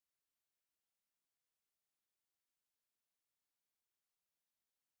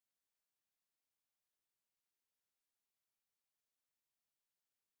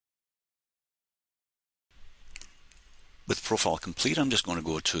With profile complete, I'm just going to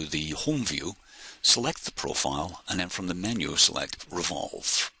go to the home view, select the profile, and then from the menu select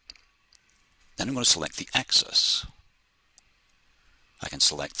revolve. Then I'm going to select the axis. I can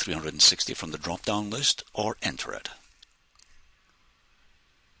select 360 from the drop-down list or enter it.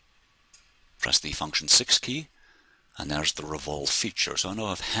 Press the function 6 key, and there's the revolve feature. So I now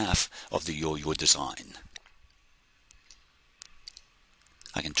have half of the yo-yo design.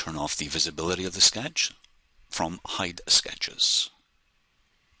 I can turn off the visibility of the sketch from hide sketches.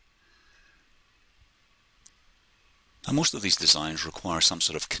 Now, most of these designs require some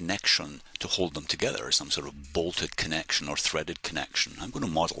sort of connection to hold them together, some sort of bolted connection or threaded connection. I'm going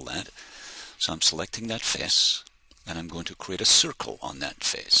to model that. So I'm selecting that face, and I'm going to create a circle on that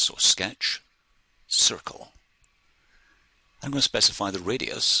face. So sketch, circle. I'm going to specify the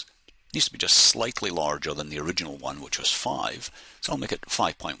radius. It needs to be just slightly larger than the original one, which was 5. So I'll make it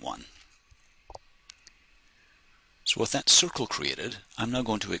 5.1. So with that circle created, I'm now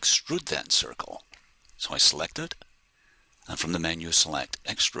going to extrude that circle. So I select it, and from the menu select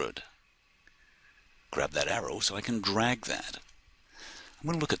Extrude. Grab that arrow so I can drag that. I'm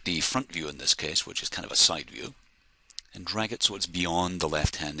going to look at the front view in this case, which is kind of a side view, and drag it so it's beyond the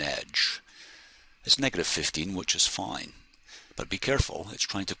left-hand edge. It's -15, which is fine. But be careful, it's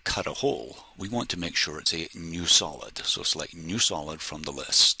trying to cut a hole. We want to make sure it's a new solid, so select New Solid from the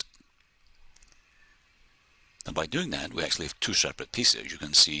list. And by doing that, we actually have two separate pieces. You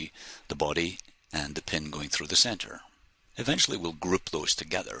can see the body and the pin going through the center. Eventually we'll group those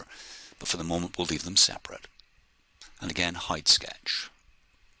together, but for the moment we'll leave them separate. And again, hide sketch.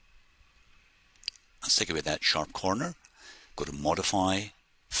 Let's take away that sharp corner, go to Modify,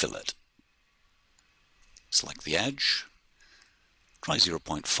 Fillet. Select the edge, try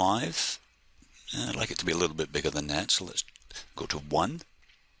 0.5. I'd like it to be a little bit bigger than that, so let's go to 1.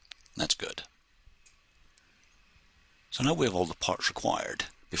 That's good. So now we have all the parts required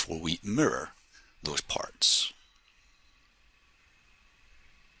before we mirror those parts.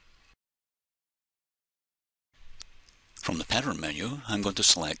 From the pattern menu, I'm going to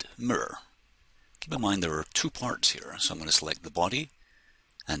select Mirror. Keep in mind there are two parts here, so I'm going to select the body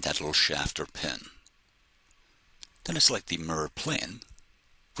and that little shaft or pin. Then I select the mirror plane,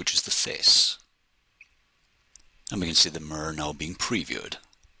 which is the face. And we can see the mirror now being previewed.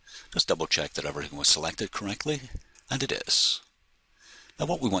 Just double check that everything was selected correctly, and it is. Now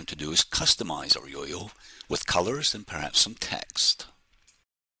what we want to do is customize our yo-yo with colors and perhaps some text.